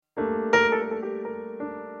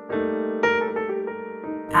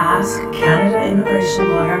Ask Canada immigration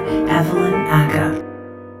lawyer Evelyn Aka.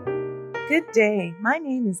 Good day. My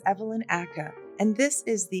name is Evelyn Aka, and this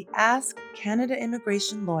is the Ask Canada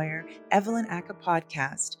Immigration Lawyer Evelyn Aka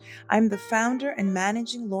podcast. I'm the founder and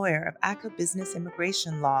managing lawyer of Aka Business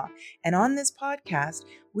Immigration Law, and on this podcast,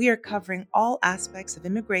 we are covering all aspects of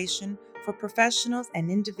immigration for professionals and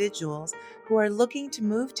individuals who are looking to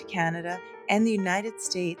move to Canada and the United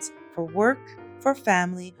States for work, for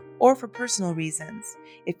family, or for personal reasons.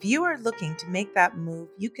 If you are looking to make that move,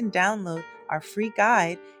 you can download our free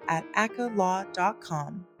guide at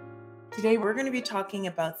acalaw.com. Today we're going to be talking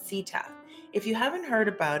about CETA. If you haven't heard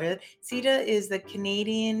about it, CETA is the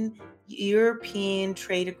Canadian-European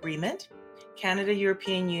Trade Agreement,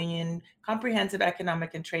 Canada-European Union Comprehensive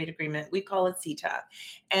Economic and Trade Agreement. We call it CETA.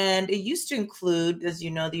 And it used to include, as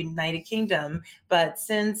you know, the United Kingdom, but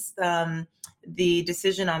since the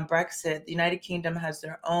decision on Brexit, the United Kingdom has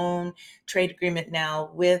their own trade agreement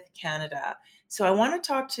now with Canada. So I want to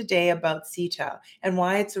talk today about CETA and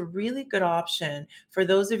why it's a really good option for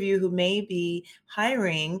those of you who may be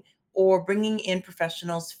hiring or bringing in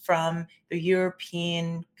professionals from the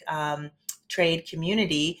European trade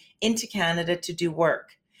community into Canada to do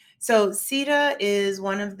work. So CETA is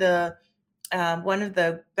one of the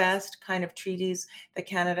best kind of treaties that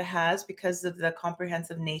Canada has because of the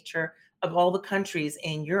comprehensive nature of all the countries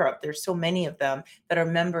in Europe. There's so many of them that are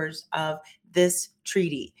members of this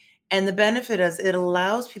treaty. And the benefit is it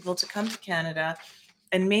allows people to come to Canada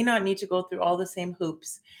and may not need to go through all the same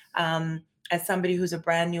hoops as somebody who's a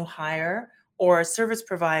brand new hire or a service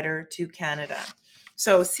provider to Canada.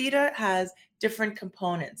 So CETA has different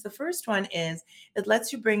components. The first one is it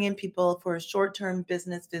lets you bring in people for a short-term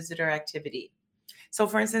business visitor activity. So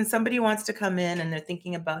for instance, somebody wants to come in and they're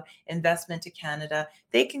thinking about investment to Canada.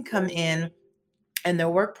 They can come in and they're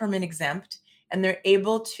work permit exempt and they're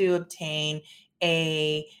able to obtain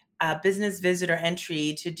a business visitor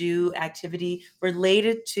entry to do activity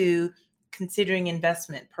related to considering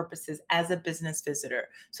investment purposes as a business visitor.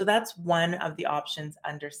 So that's one of the options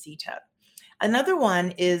under CETA. Another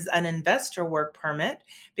one is an investor work permit,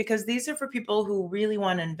 because these are for people who really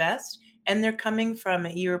want to invest and they're coming from a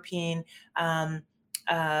European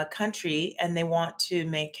country and they want to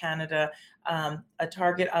make Canada a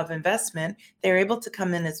target of investment. They're able to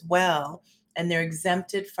come in as well, and they're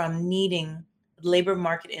exempted from needing labor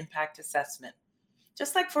market impact assessment.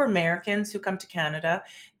 Just like for Americans who come to Canada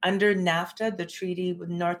under NAFTA, the Treaty with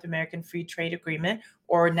North American Free Trade Agreement,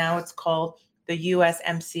 or now it's called the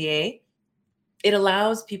USMCA, it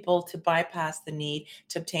allows people to bypass the need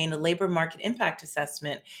to obtain a labor market impact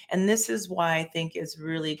assessment. And this is why I think is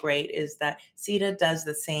really great, is that CETA does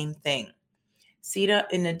the same thing. CETA,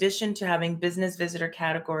 in addition to having business visitor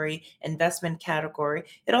category, investment category,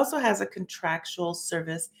 it also has a contractual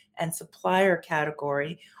service and supplier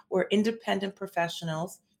category where independent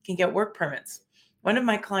professionals can get work permits. One of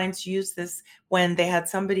my clients used this when they had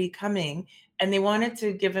somebody coming and they wanted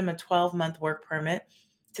to give him a 12-month work permit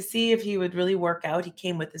to see if he would really work out. He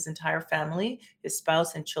came with his entire family, his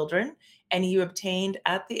spouse and children, and he obtained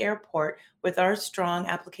at the airport with our strong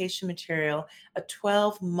application material a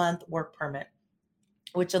 12-month work permit,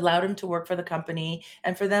 which allowed him to work for the company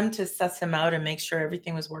and for them to suss him out and make sure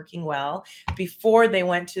everything was working well before they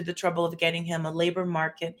went to the trouble of getting him a labor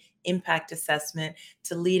market impact assessment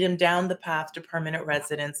to lead him down the path to permanent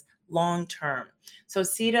residence long term. So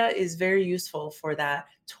CETA is very useful for that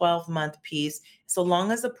 12-month piece, so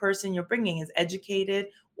long as the person you're bringing is educated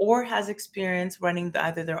or has experience running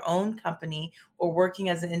either their own company or working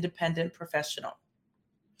as an independent professional.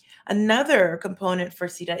 Another component for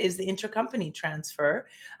CETA is the intercompany transfer.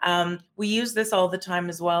 We use this all the time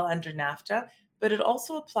as well under NAFTA, but it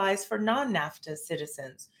also applies for non-NAFTA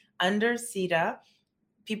citizens. Under CETA,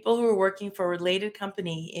 people who are working for a related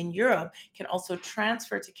company in Europe can also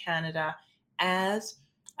transfer to Canada as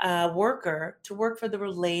a worker to work for the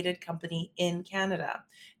related company in Canada.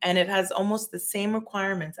 And it has almost the same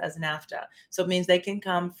requirements as NAFTA. So it means they can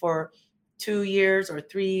come for 2 years or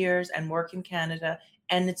 3 years and work in Canada,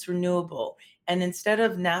 and it's renewable. And instead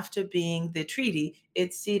of NAFTA being the treaty,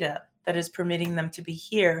 it's CETA that is permitting them to be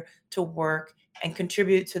here to work and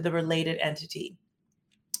contribute to the related entity.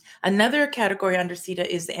 Another category under CETA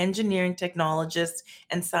is the engineering technologists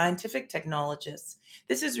and scientific technologists.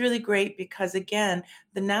 This is really great because, again,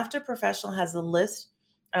 the NAFTA professional has a list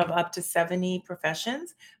of up to 70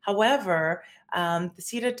 professions. However, the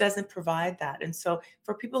CETA doesn't provide that. And so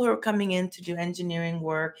for people who are coming in to do engineering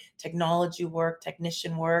work, technology work,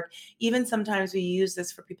 technician work, even sometimes we use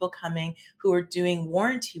this for people coming who are doing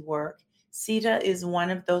warranty work, CETA is one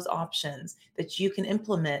of those options that you can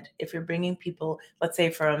implement if you're bringing people, let's say,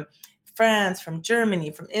 from France, from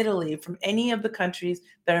Germany, from Italy, from any of the countries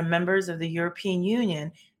that are members of the European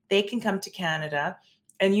Union, they can come to Canada.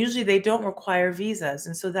 And usually they don't require visas.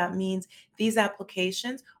 And so that means these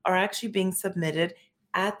applications are actually being submitted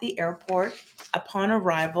at the airport upon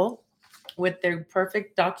arrival with their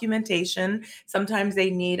perfect documentation. Sometimes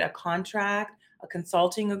they need a contract, a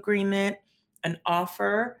consulting agreement, an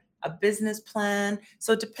offer, a business plan.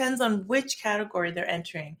 So it depends on which category they're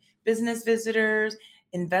entering: business visitors,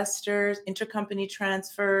 investors, intercompany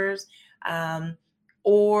transfers,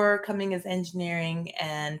 or coming as engineering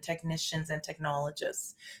and technicians and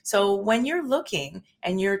technologists. So when you're looking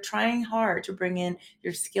and you're trying hard to bring in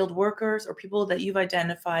your skilled workers or people that you've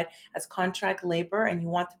identified as contract labor and you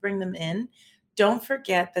want to bring them in, don't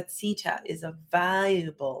forget that CETA is a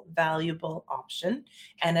valuable option.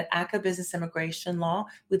 And at ACA Business Immigration Law,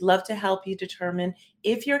 we'd love to help you determine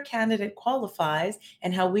if your candidate qualifies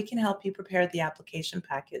and how we can help you prepare the application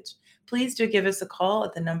package. Please do give us a call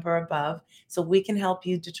at the number above so we can help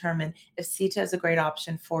you determine if CETA is a great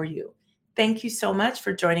option for you. Thank you so much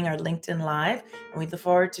for joining our LinkedIn Live, and we look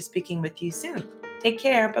forward to speaking with you soon. Take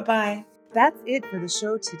care. Bye-bye. That's it for the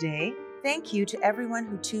show today. Thank you to everyone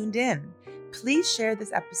who tuned in. Please share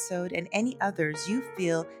this episode and any others you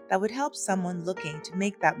feel that would help someone looking to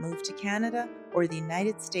make that move to Canada or the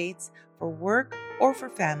United States for work or for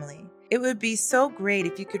family. It would be so great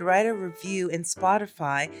if you could write a review in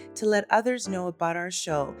Spotify to let others know about our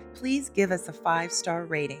show. Please give us a 5-star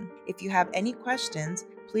rating. If you have any questions,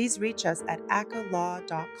 please reach us at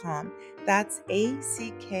acalaw.com. That's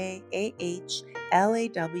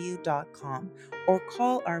ACKAHLAW.com, or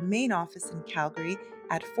call our main office in Calgary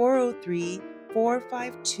at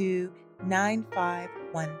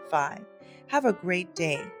 403-452-9515. Have a great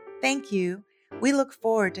day. Thank you. We look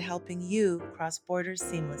forward to helping you cross borders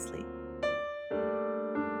seamlessly.